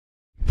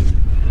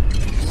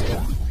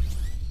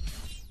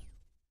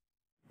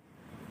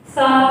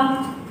sa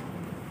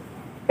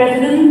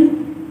President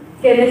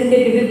Knsk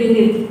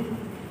Jubilee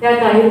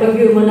ya tayo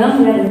pagyo mo na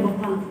meron po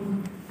pang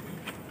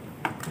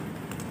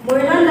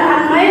Moilan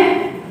daan may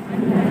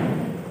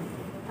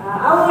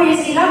awoy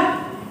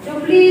sila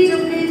Jubilee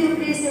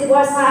si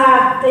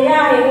buasa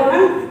tayay mo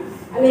lang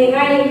ani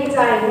ngai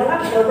kita mo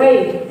lang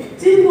okay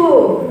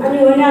Jimbo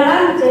ani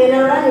wanalan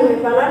jainalan ni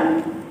palan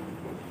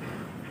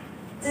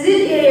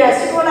Tizit area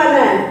sekolah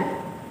na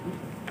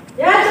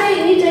ya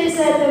cai ni cai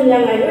setem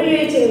yang ai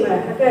yoi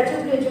cingma ka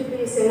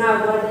Jubilee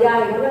singa buat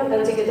ya mo lang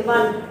tang cik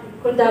teman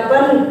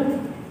kundapan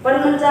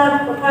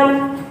panmenja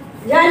pakan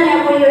ya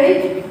nya ko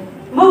yoi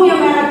mong yang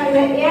mana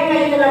kini yang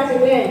ngai nela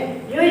cingme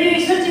yoi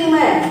searching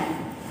me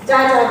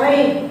ja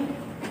bai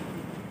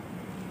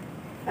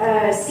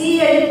si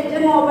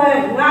jemo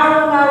ba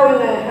ngau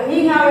na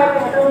kami ngau ya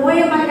atau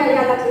moy man ka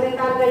ya la cingme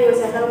kan ka yo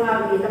sa tau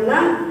ngau ni tamna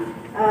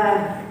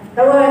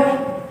tawa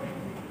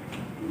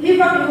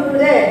hibak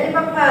yude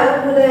hibak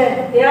pa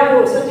yude dia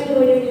bu searching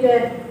yude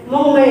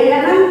mong me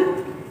ya nan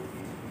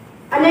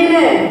anai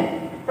ne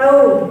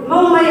tahu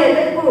mong me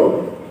ya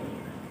ku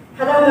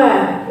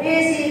hadama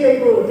AC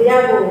ku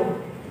dia bu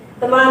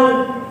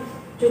teman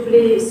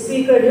Jubilee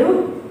speaker yu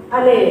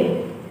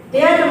ane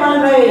dia teman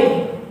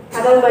baik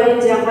hadam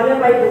baik yang pada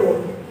baik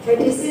bu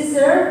jadi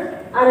sister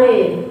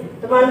ane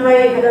teman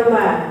baik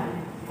hadama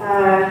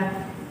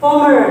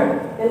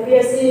former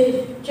NPSC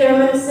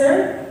chairman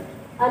sir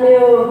ane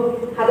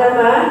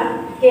hadama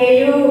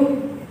KU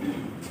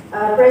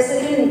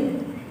president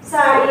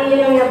sa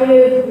yang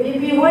yabu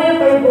VP hoya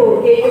baik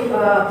bu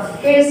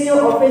KSU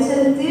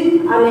official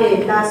team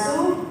ane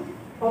tasu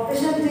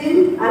official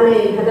team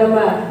ane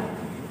hadama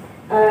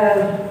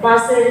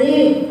pasar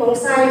ni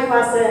pongsai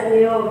pasar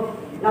ni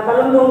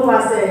napalembong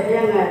pasar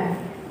yang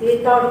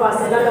di tahun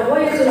pasar lah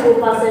boleh sungguh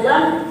pasar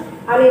lah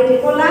ane di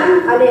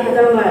kolam ane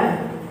hadama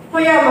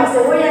hoya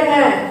masih hoya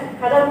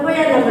hadam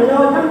hoya nama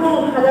no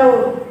tampung hadam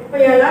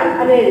hoya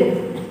lah ane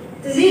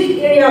Tizit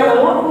area lah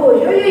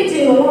ngopu yoi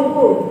cing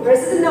ngopu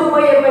president na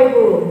hoya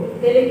baibu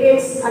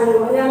delegates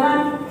anu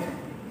nyaman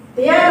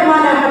dia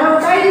mana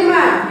hadam kai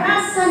ma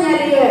biasanya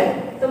dia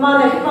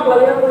temana hipak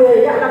lalu aku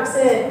ya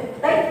lakse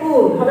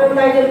taiku hadam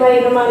kai dia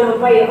bai temana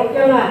bai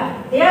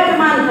okyanga dia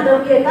teman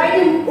hadam dia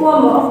tai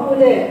uam aku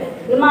de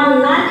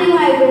teman nanti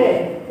mai de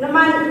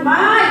teman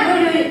mai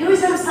yoi tu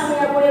sang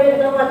aku ya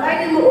hadam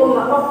tai dia uam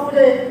aku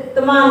de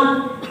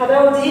teman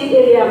hadam di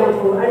area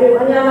aku anu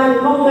nyaman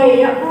mong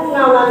mai aku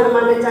ngawan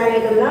teman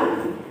cai teman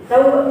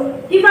tahu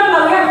hipak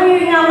lalu aku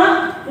ngawan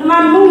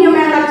teman mong yang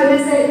nak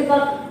jenis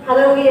hipak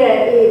hadam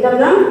dia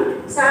teman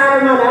sa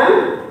mana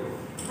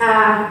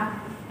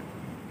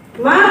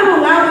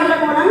Maru ngau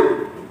ilak manang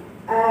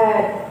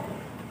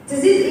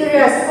Tizit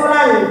area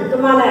sekolah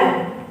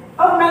temana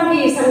ok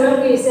nanggi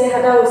sananggi se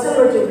hadau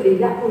seluruh Jubilee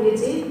yak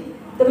polisi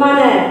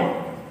temana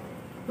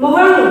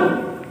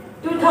mawang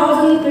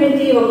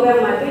 2020 mawang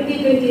ma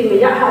 2020 me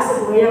yak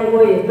hasu yang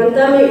boy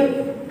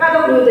pandemic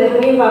kadau dulu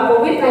hangi ba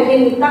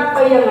COVID-19 tak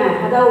payang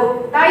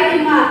hadau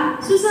tai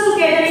ma susah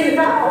kene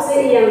tak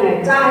ose yang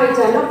cai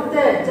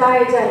janokte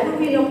cai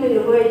lupi nokte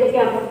boy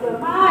jak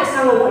mai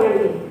sama yang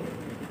ni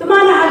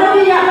temana hadau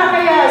ya la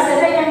kaya se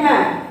yang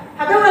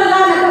hadau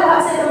Allah na tahu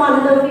se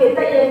teman hadau ki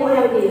tai yang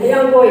yang ki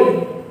yang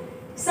boy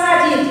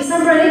saji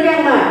December ni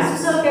yang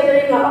susah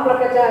kene ma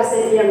ok kerja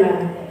se yang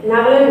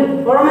naglen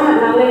government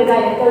naglen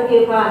gaya hadau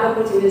ki pa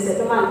hadau ki se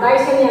teman tai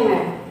se yang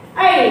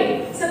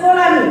ai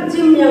sekolah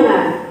gym yang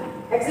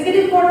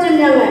executive board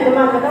yang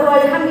teman hadau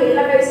ai hangi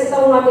la kaya se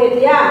tahu ma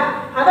dia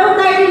hadau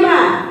tai ma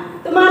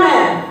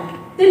temana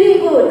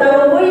tini ku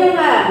tahu boy yang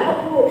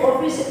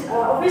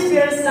office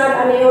bearers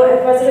start aneo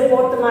advisory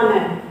board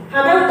temana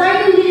hadau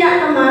tai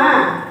dia kama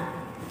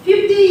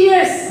 50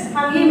 years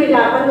hangi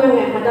melapan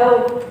yang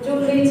hadau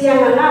Jubilee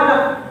yang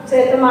nak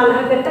se teman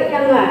hakat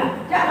yang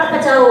jak la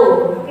kacau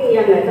ki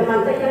yang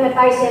teman tak yang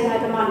tai sen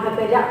teman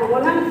hakat jak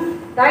pokona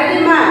tai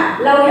di ma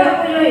lau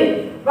ya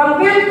pui bang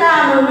pianta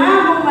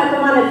mengabung ma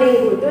teman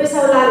linggu tu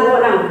saulan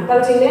orang tau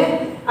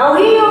cine au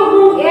hiu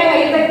mung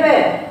ngai pepe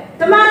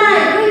teman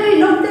ai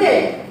ni nokte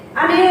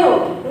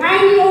aneo ngai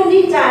ni ni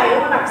jai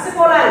orang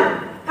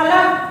sekolah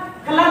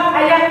kalak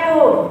ayat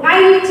tu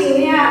ngai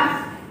cingnya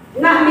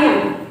nak miang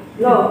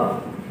no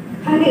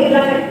hangi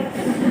lakai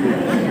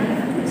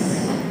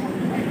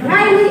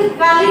ngai ni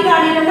kali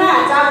na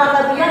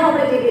jawab dia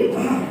boleh jadi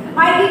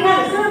mai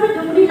kan sir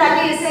Jubilee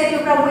lagi se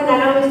jo pramu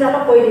nana mista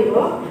pa koi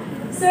dibo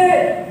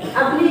sir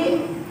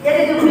abni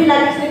yade Jubilee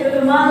lagi se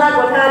to mala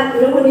kotha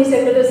nunguni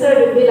se to sir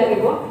Jubilee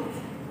lagi bo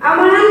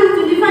amahan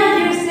 25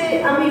 years se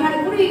ami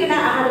kan puri kena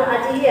ahar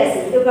aji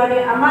ase jo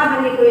kare ama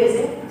hani koi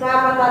ase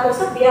jawab ta to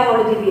sab dia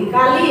boleh jadi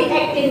kali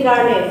acting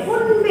karne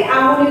pun be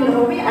amuni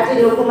no be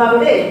aji lokuma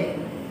bode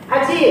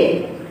aji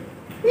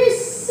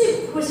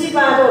Isi kusi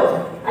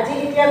bado,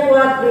 aji dia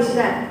buat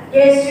bisna.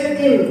 Yes, you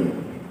team.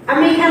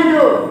 Ami kan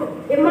do,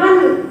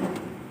 iman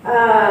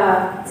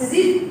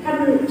Tizit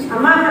kan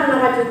amakan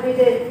naga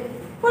Jubilee.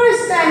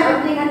 First time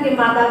apni kan di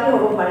mata ki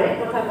hobo pare,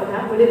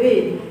 kotha boleh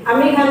bi.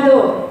 Ami kan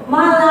do,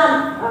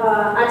 malam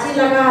aji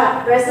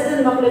laga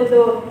president maklum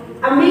do,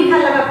 ami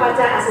kan laga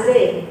paca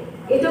asde.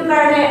 itu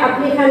karena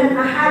apni kan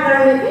aha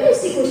karena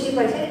besi kusi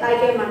paise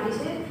taike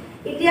matise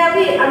itia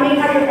bi ami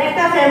kan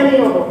ekta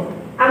family hobo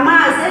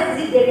ama ase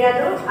Tizit area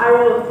to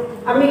aro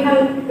ami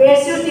kan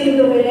KSU team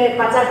to mile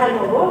bacha kan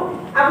hobo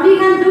apni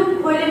kan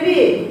duk hoile bi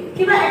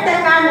kiba ekta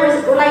kam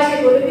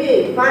olaise kore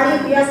bi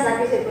pani pias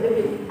rakise kore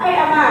bi ai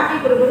ama ki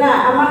koruna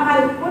ama kan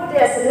kote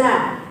asna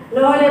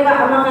নহলে বা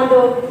আমাক তো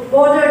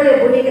border de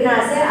buni kana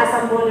ase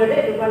Assam border de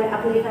dukane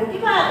apni kan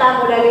kiba ta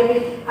molale bi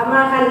ama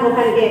kan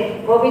mokan ke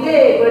bobide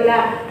kola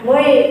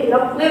moi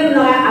noklem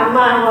na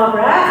amma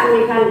hobra ami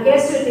kan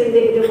KSU team de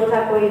itu kotha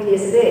koi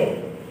diese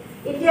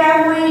itia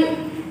moi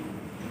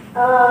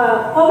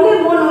problem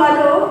mon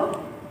wado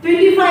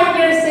 25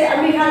 years se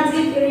ami kan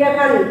Tizit area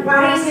kan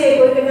pari se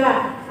koi kana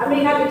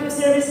ami kan itu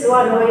service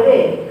loa noile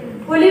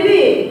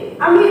polibi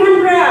ami kan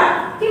bra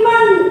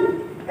kiman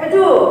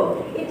edu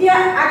itia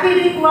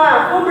akiri kwa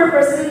former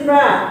president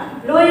bra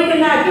loi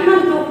kana kiman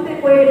tukte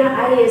koi na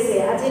ISA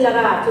aji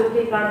laga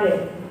chukti karbe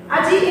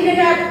aji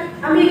inega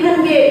ami kan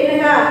ge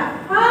inega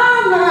ha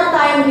laga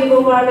time dibo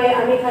karbe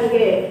ami kan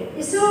ge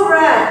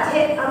isura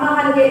je ama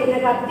kan ge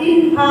inega din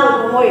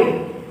phal moi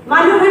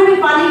manu kan ge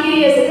pani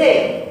giri ase de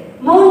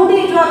monte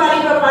jwa kali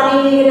pa pani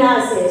giri na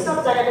ase sob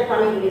jaga te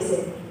pani giri ase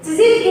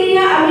Tizit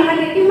area ami kan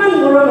ge kiman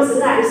morom ase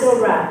na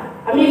isura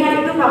ami kan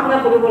itu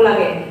kapna koribo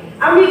lage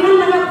ami kan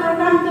laga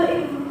program to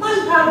man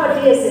phal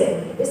pati ase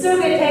isur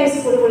ke thanks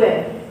kurule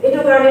itu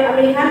karone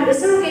ami kan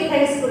isur ke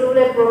thanks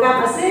kurule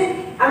program ase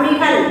ami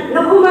kan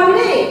nokuma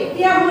bile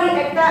dia moi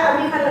ekta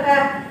ami kan laga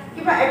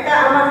kiba ekta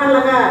ama kan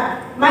laga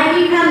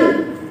maiki kan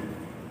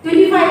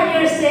 25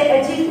 years se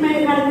achievement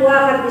kan puwa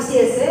kan bisi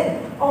ase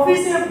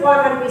officer puwa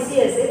kan bisi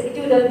ase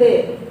itu dande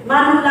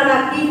manu laga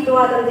ki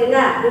toa dande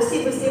na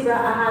busi bra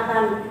aha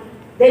kan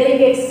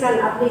delegates kan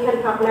apni kan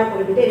kapna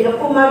kurbe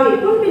nokuma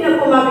bi kun bi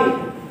nokuma bi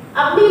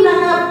apni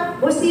laga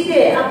busi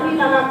de apni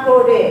laga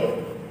kode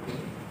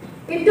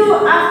itu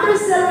after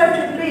silver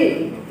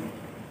jubilee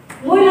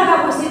moi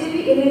laga busi de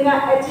inega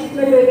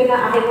achievement hoye na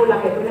ahe ko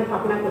lage kuna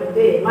kapna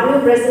kurbe manu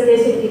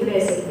presentation dibe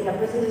ase ya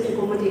presentation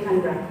committee kan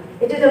bra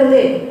itu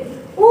dande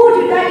u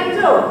juta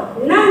itu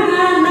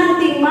nang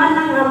tingma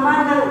nang ama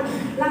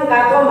nang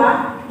gato ma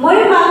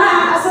moi mala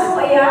aso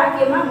ko ya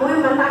kima moi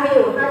mala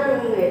hayo ka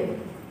ngai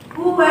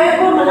ku bae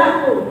ko mala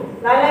ku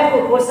lai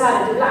ku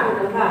bosa julang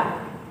ka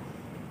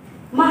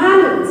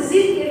mahan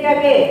Tizit area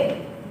ke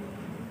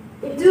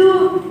itu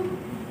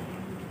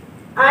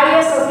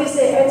IS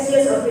officer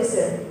NCS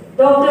officer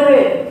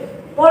doctorate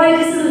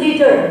political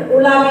leader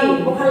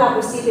ulabi mukhala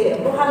busile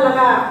mukhala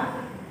ka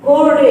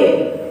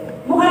gorde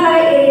mukhala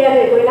area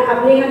de koina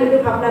apni kan itu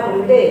bhapna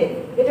bolide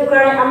itu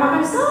karena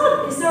amakan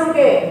sab isur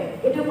ke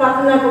itu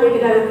patna kori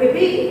kita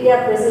rukibi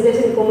dia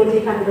presentation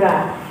committee kan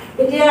bra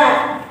dia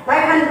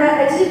baik kan bra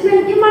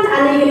achievement kiman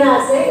ani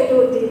gina ase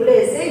itu dibule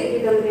ase itu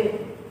damde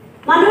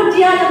manu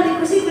dia nanti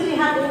kusi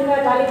hat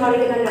inga tali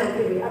mari kita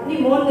rukibi apni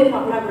mon de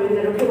bhapna kori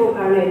kita rukibo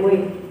karena moi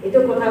itu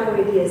kotha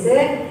kori diese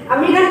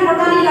ami kan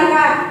kotani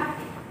laga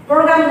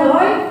program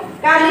hoy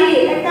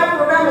kali ekta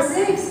program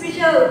ase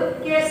special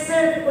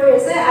case koi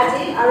ase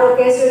aji aro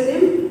case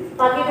team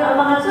paki to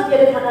amakan sob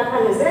jare thaka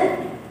khan ase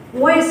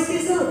moi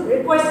special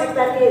request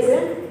ekta ki ase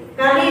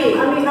kali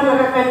ami kan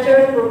laga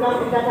culture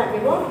program ekta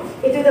thakibo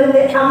itu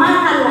damde ama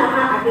kan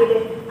laha agide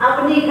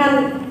apni kan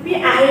bi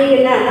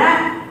ahi na na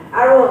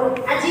aro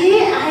aji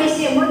ahi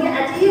se moi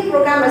aji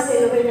program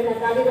ase no na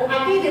kali to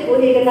agide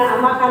bohi na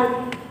ama kan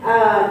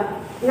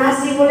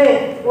nasi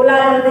boleh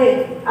ular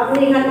deh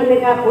apni kan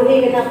mereka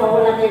boleh kita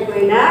bawa lagi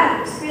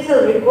koina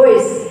special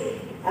request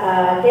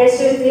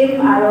KSU team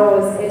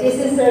aro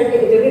edition sir ke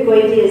itu भी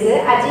कोई चीज है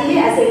आज ही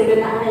ऐसे बोले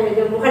ना है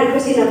जो bukan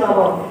खुशी ना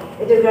पाओ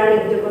itu कारण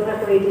itu kota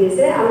कोई चीज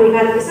है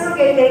अमेरिकन किसर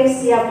के थैंक्स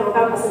या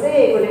प्रोग्राम असदे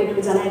कोने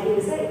itu जाना की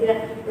है ये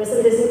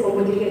presentation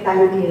committee के टाइम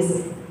की है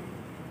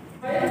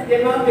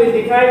Kemo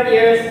 25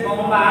 years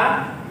bomba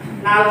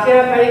nào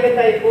chưa thấy cái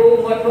tay cô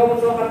một hôm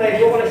số cái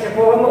tay cô là sẽ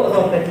có một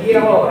dòng tay kia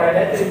họ rồi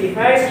đấy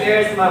 25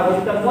 years mà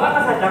vùng tầm quá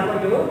nó sẽ chẳng có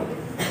chú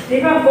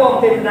thì mà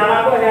vùng thì đã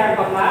là có hàng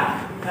bằng má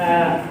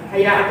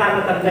hay là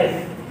tăng tầm này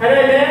hay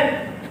là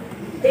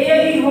đấy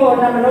cái gì hồ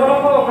nằm nó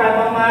có cái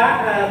bằng má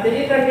thì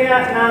chỉ cần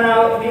cái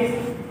nào đi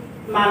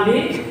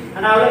mandi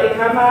nào là ít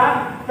khám má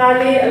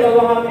tali lo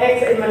bằng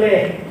x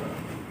male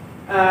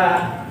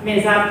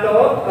mình sắp to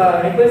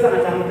cái bữa sáng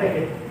chẳng có tay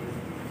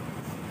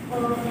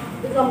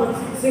Ika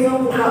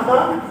singang kata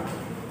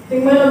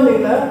tingmalam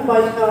nila by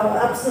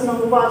absent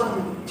ng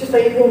ubachang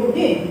chitay kum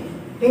ni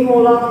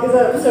tingmola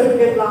isa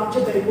certificate lang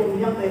chitay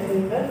kum yang tay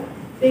nila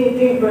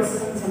ting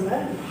president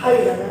sama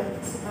hay la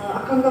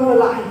akang kang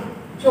lahi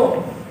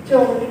chong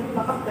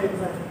nakaptay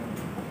sa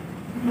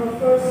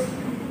first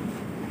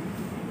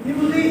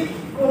Jubilee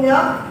kunya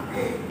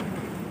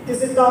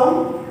Tizit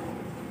down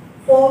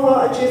for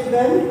her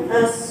achievement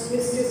as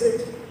Miss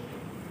Tizit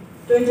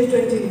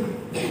 2020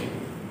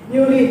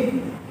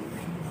 newly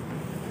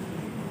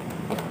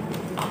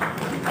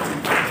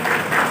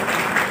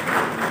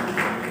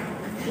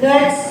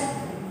next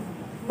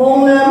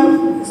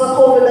Mongnam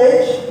Zakho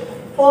village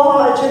for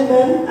her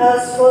achievement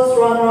as first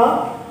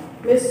runner-up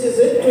Miss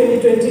Tizit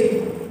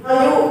 2020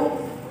 Ayu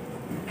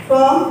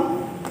from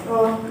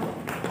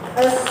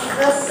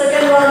as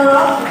second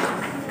runner-up,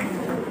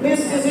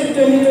 Miss Tizit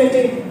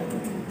 2020.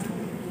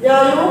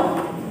 Yayu,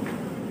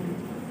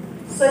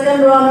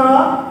 second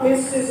runner-up,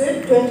 Miss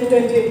Tizit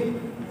 2020.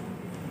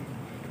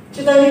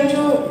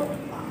 Chitahichu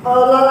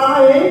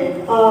Lalahai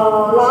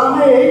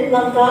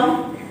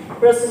Lankan,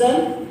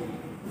 President.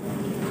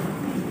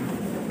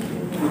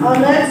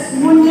 Next,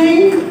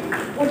 Munjing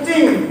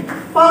Uting,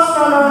 first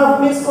runner-up,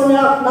 Miss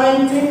Konyak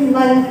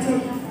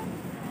 1990.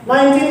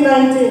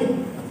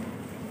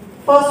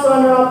 First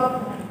runner-up,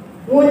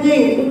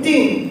 Munjing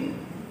Uting.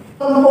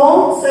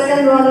 Kampong,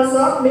 second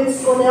runner-up,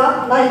 Miss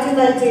Konyak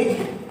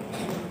 1990.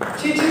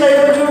 Chichi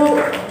Taikoju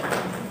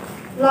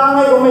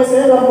Langai Gomese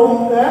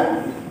Lampong there.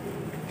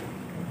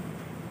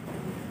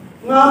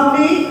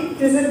 Ngamli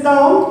Tizit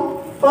Town,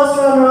 first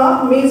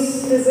runner-up,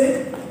 Miss Tizit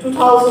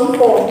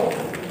 2004.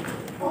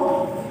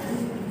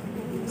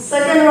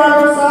 Second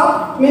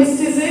runners-up, Miss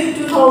Tizit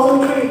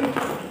 2003.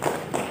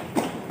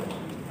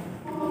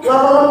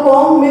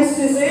 Lapalampong, Miss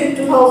Tizit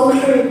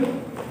 2003.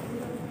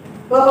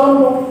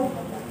 Lapalampong.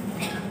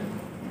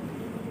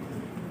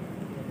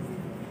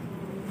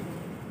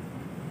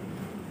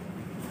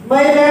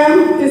 Maydam,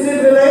 Tizit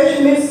Village,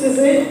 Miss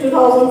Tizit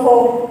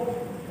 2004.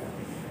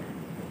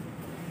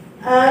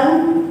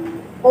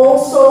 And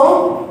also,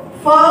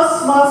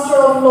 first Master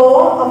of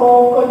Law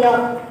among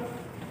Konyak,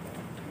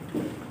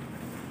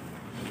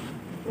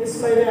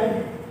 Miss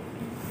Maydam.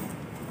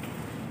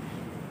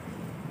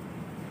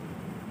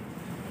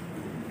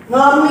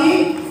 Ngamli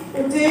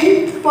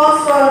Uti,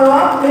 first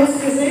runner-up, Miss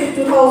Tizit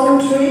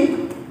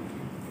 2003.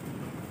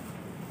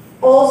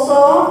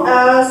 Also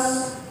as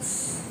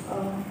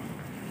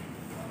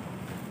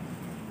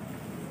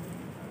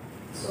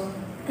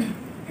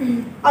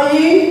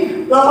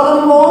Ayi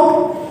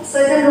Lapalampong,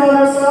 second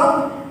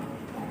runners-up,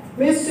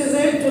 Miss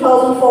Tizit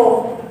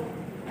 2004.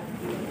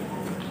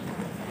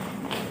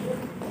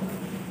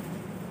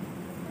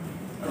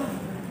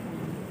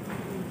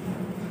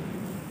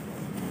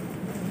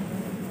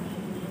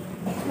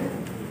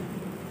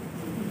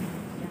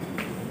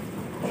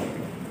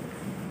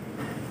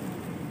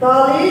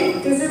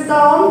 Dali, Tizit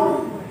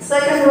Town,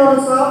 second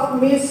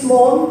runners-up, Miss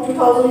Mon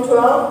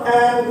 2012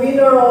 and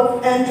winner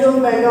of Angel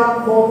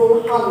Mega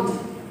Model Hunt,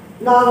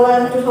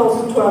 Nagaland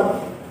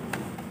 2012.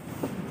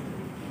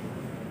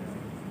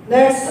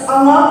 Next,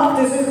 Angap,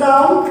 Tizit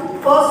Town,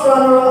 first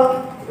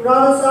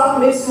runners-up,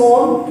 Miss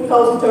Mon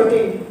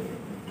 2013.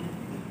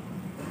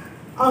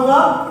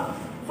 Angap,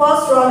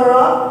 first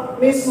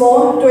runner-up, Miss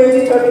Mon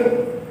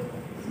 2013.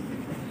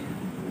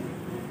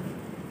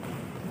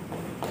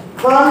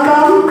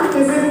 Vankam,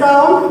 Tizit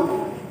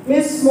Town,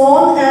 Miss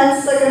Mon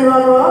and second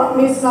runner-up,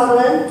 Miss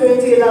Nagaland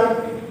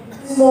 2011.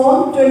 Miss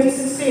Mon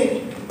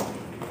 2016.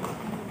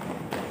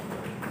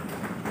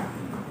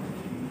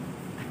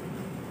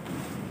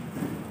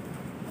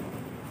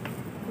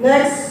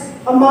 Next,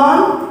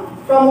 Aman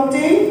from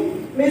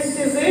Uting, Miss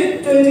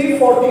Tizit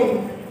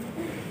 2014.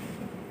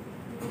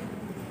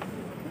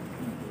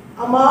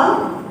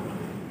 Aman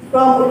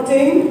from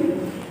Uting,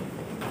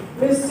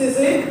 Miss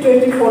Tizit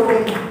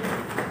 2014.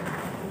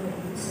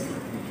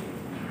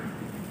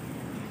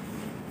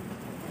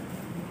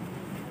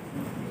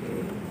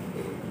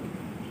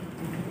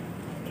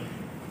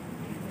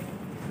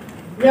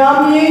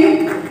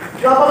 Yamyi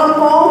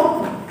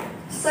Lapalampong,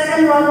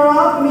 second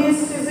runner-up,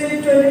 Miss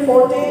Tizit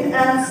 2014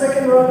 and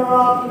second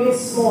runner-up,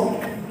 Miss Mon.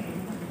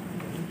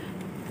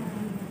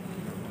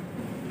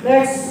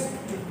 Next,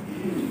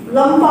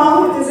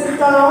 Lampang Tizit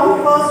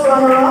Town, first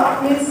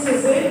runner-up, Miss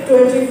Tizit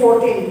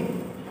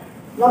 2014.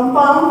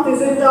 Lampang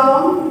Tizit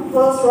Town,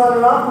 first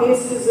runner-up,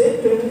 Miss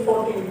Tizit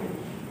 2014.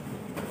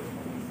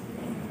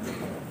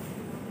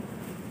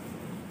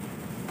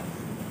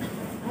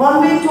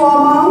 Mandi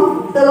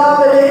Tuamang,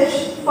 Tala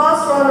Village,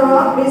 first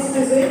runner-up, Miss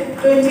Tizit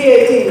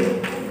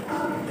 2018.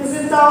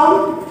 Tizit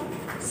Town,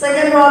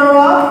 second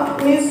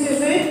runner-up, Miss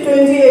Tizit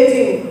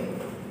 2018.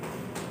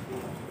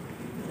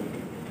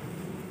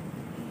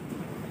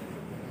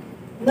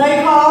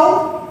 Naikau,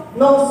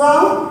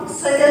 Nokzang,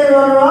 second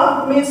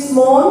runner-up, Miss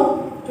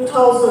Mon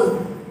 2000.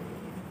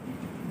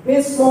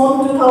 Miss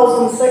Mon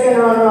 2000, second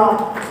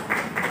runner-up.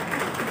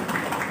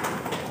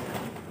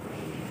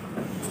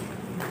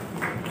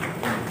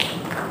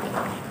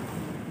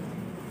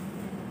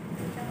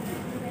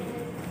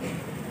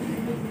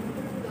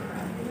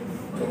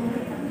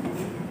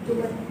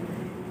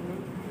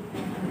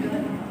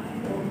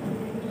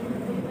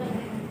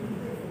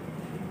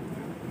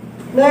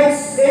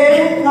 Next,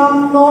 A.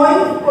 Nam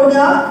Noi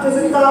Konya,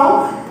 Tizit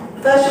Town,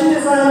 fashion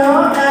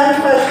designer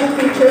and fashion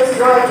features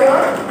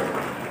writer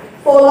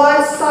for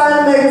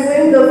lifestyle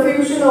magazine The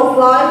Fusion of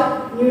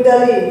Life, New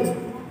Delhi.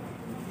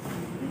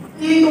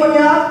 T.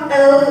 Konya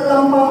L.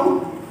 Lampang,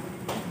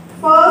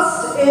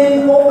 first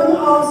in open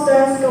house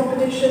dance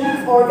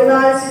competition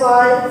organized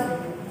by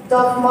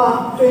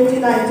DAFMA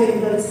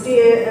 2019, that is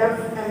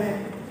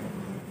DAFMA.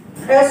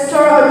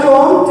 Esther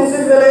Ajon,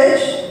 Tizit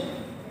Village,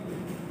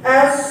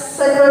 as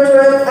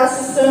Secretariat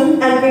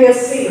Assistant and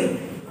BSc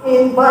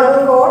in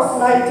Bible course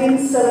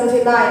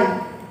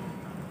 1979.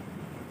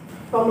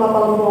 from La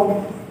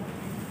Palambong.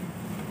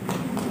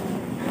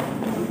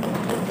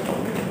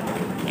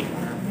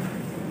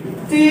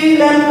 T.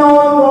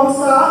 Lemnon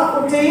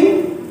Wongsa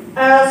Puting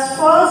as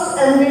first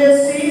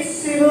NBSC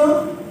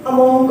civil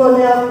among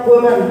Konyak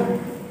women.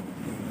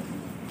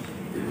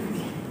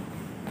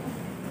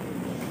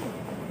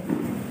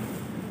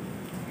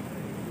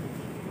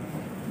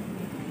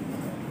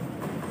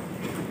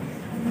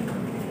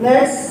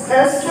 Next,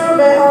 Esther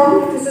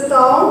Beham Tizit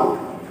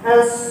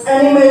as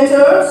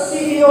animator,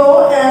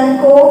 CEO and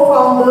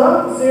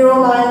co-founder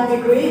 09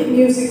 degree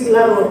music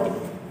level.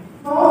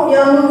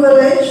 Yanu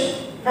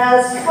Village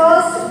as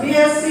first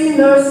BSc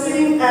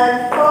nursing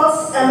and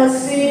first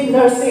MSc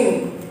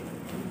nursing.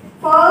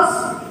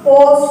 First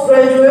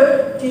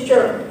postgraduate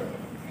teacher.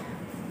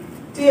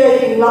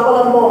 TAE La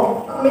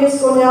Palambong,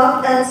 Miss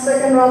Konyak and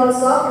second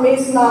runners-up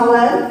Miss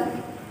Nagaland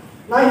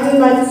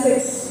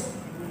 1996.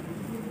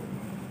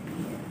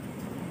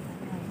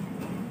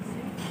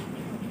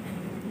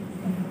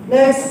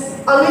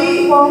 Next,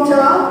 Ali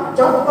Wangcha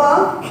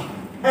Jappa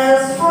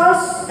as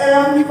first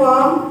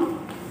M.Pharm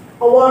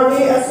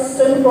awardee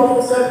assistant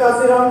professor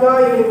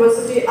Kaziranga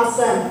University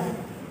Assam.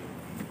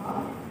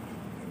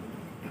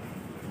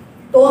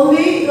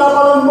 Tonli La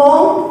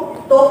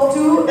Palambong top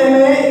 2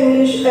 MA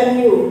English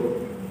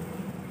NU.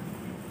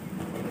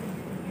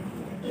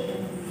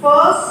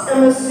 First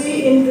MSc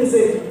in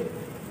Tizit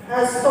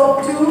as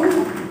top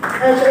 2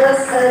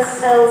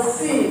 HSSLC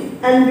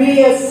and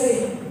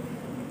BSc.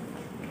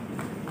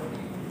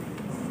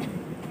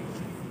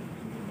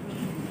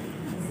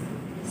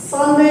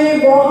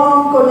 Sunday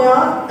Boham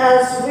Konyak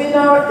as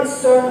winner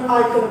Eastern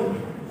Icon.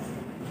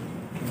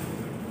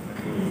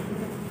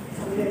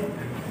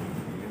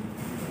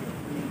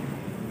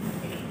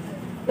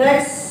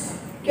 Next,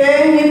 K.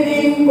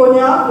 Nipin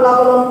Konyak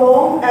La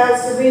Palambong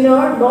as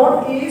winner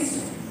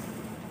Northeast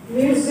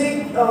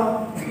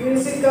Musica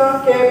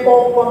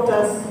K-pop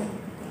contest.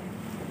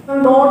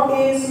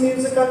 Northeast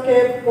Musica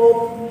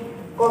K-pop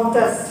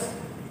contest.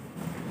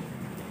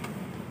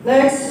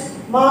 Next,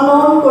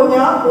 Manon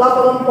Konyak La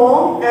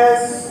Palambong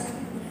as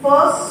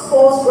first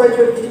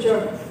postgraduate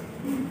teacher.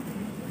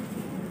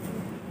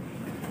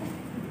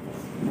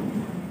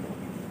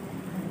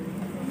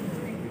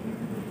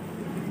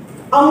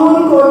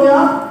 Amun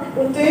Konyak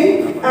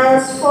Uting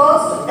as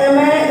first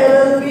MA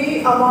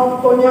LLB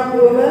among Konyak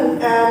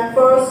women and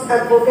first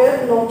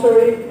advocate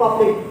notary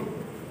public,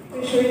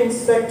 fishery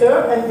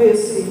inspector and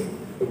BSc.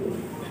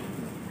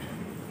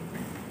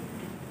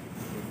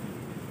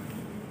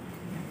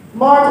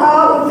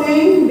 Martha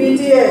Uting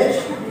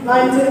BTH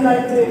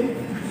 1990.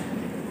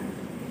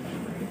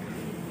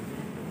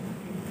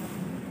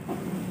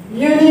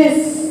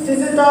 Eunice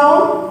Tizit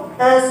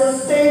as a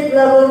state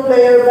level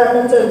player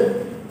badminton.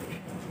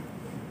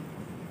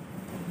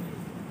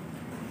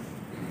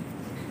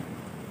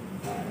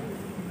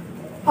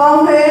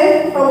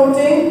 Panghe from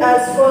Uting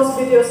as first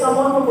video.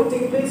 Someone from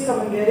Uting, please come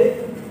and get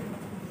it.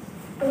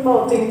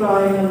 About Uting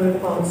Brian and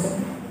Red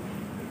Policy.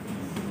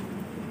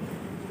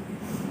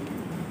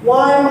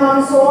 Y.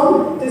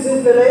 Manson,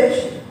 Tizit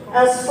Village,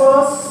 as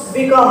first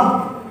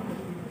become.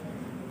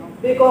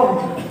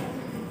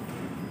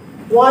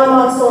 Y.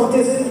 Manson,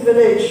 Tizit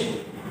Village.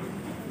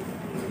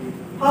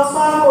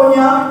 Hasa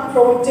Konya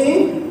from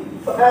Uting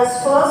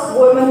as first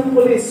women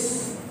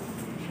police.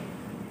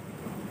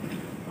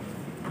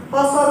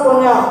 Hasa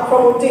Konya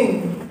from Uting,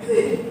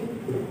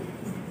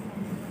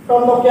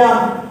 from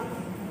Nokyang.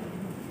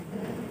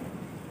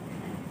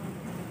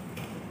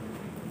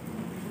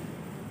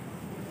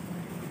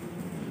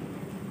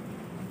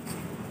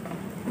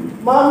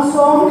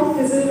 Manson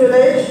Tizit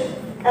Village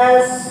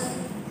as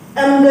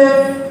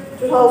MDev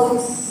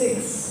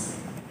 2006.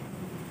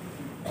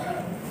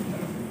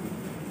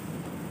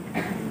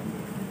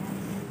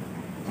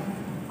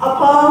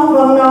 Apam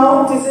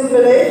Ramnao Tizit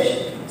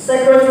Village,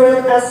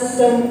 Secretariat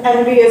Assistant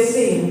NBSc,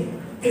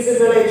 Tizit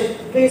Village.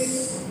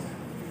 Please.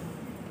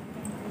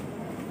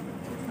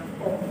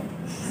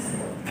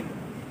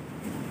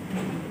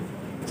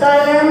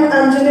 Thailand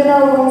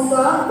Angelina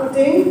Wongsa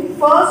Uting,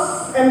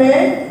 first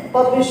MA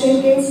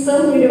Publishing,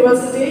 Kingston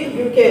University,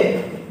 UK.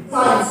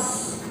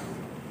 Science.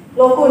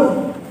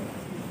 Lokun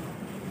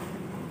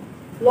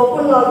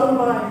Latun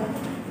Marai.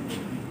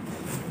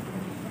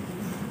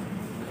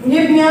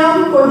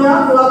 Nyipnyam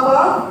Konyak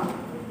Lapa,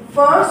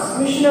 first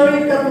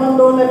missionary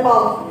Kathmandu,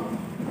 Nepal.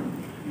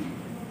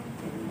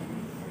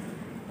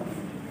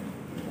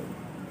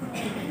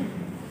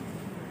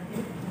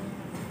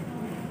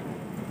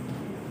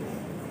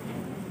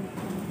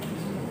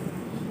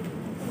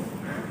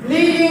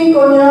 Leading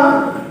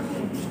Konyak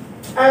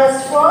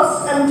as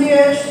first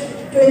MTH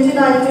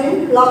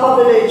 2019,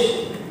 Lapa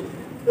Village.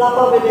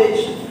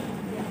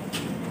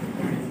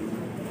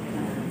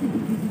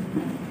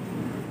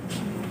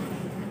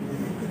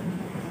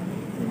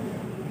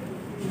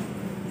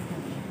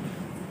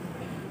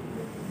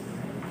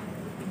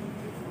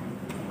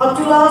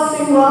 Atula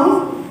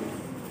Singwang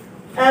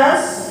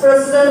as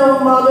President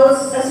of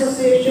Mothers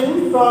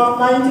Association from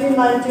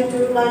 1990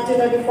 to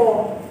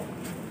 1994.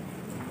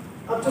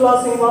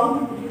 Abdullah Singh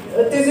Wang,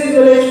 Tizit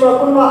village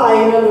Prakunma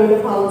Aina Luele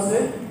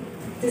Palase.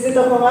 Tizit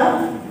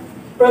Akonga,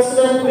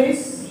 President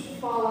please,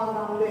 Pala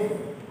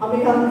Namde,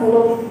 Amikan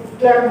Olo,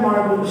 Claire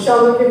Marble.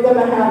 Shall we give them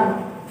a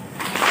hand?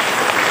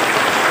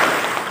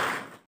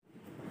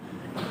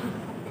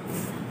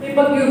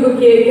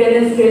 Ipag-yubuki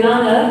Knsk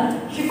na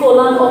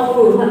Shikolan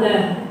Ofku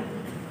Hana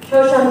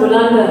Shoshan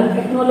Bulanda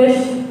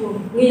acknowledge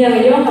Niya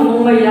ngayon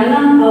among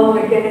mayanan au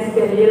Knsk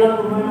yela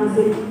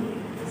kumanasi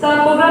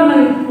sa program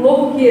ng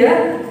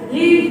Mokia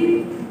li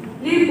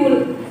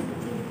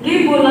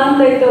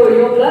bulanda ito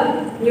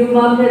yobla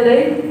Nyuma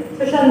Pelay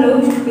Shoshan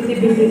no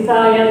bisi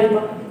sa yan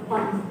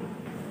pan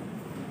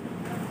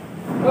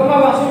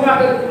Bapak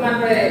sudah ke teman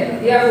saya,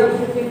 dia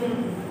bersyukur.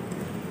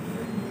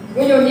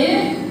 Bunyi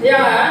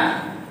ya.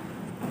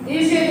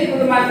 Isi itu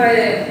teman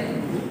saya,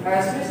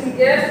 speaking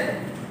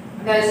guest,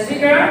 ada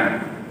speaker,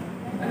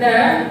 ada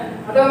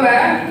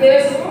mana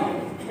kesu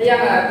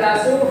yang ada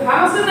su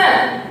hasilnya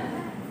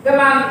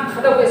teman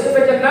atau kesu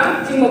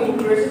berjalan cuma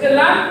presiden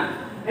lah,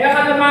 yang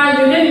ada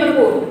teman unit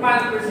berku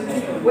teman presiden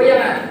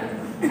goyangan,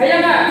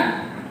 yang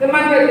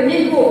teman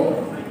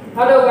berniku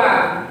ada apa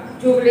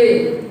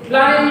Jubilee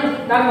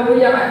lain dan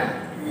goyangan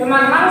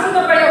teman harus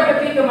terbayar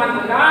tapi teman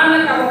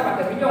berjalan kalau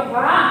pada bidang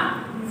apa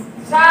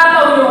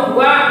satu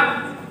dua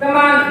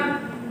teman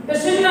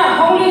kesini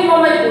holy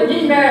moment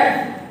ini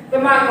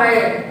teman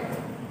saya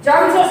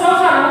jam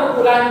sesuatu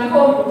bulan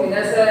juga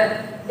begini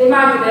saya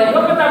teman kita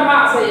lo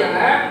pertama saya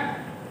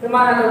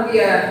teman atau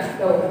dia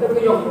tahu itu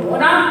punya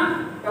mana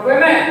kau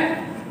mana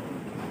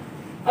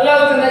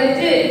kalau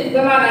terjadi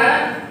teman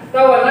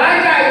tahu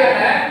lagi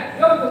ya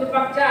lo punya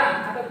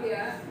pakca atau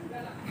dia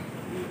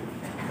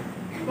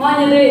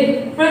Mana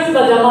deh first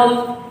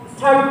bajaman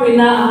start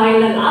kuina ahai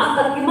na last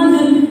tak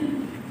imagine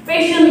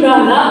patient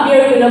branda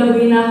beer kuna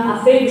buina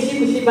ase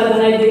kushi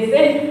badanai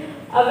dese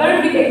a very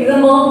big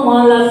example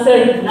mala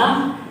sir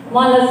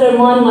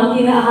man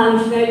matina ahan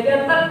shnai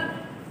tak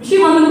bishi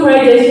manu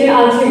krai dese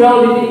alchi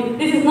browdi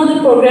this is not a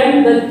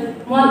program that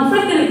man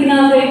first likina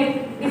say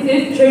this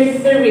is church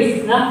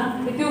service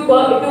itu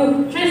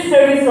church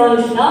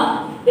service na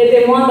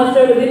Dede man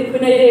master beli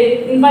kuna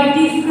ide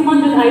invitees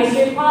kumandan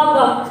aishe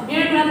paga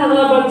beer kuna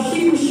thala ba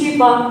kushi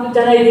pa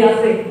janai dia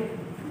se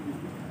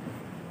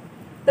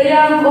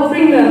Tayang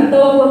offering them to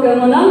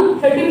Pokemon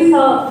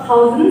 13,747.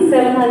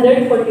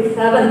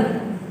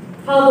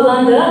 How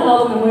Bulanda,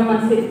 love Namoy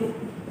City.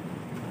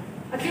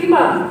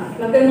 Akimba,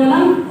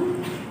 Pokemon,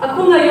 aku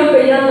ngayon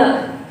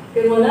kayala.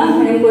 Pokemon,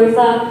 ngayon ko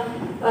sa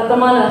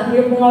tamana,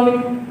 yung pungawit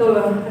to,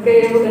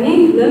 kaya ko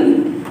ganing, then,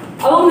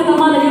 awang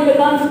tamana yung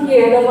kailan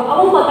kaya,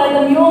 awang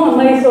patay ng yung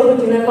may soto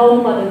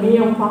tinakawang patay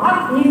yung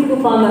pahak, ni su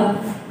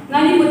pama.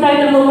 Nani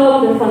patay ng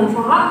mga ng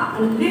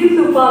pahak, ang lim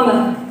su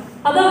pama.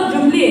 Ada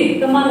Jubilee,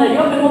 teman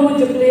yo belum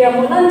Jubilee yang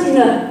mulan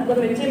Cina,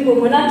 kami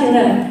cimpu mulan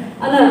Cina.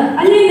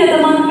 Ani ni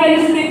teman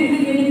Knsk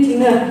itu unit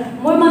Cina,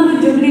 moi mandu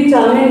Jubilee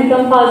camen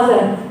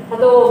tempat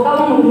atau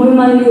kamu moi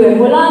mandu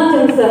mulan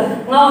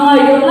Cina. Ngau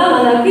yo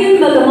lah, kin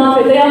teman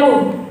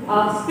pedayamu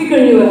speaker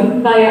ni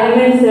kaya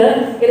amen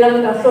sir,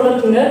 elak solat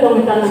Cina,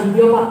 kami tanam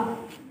yo pak.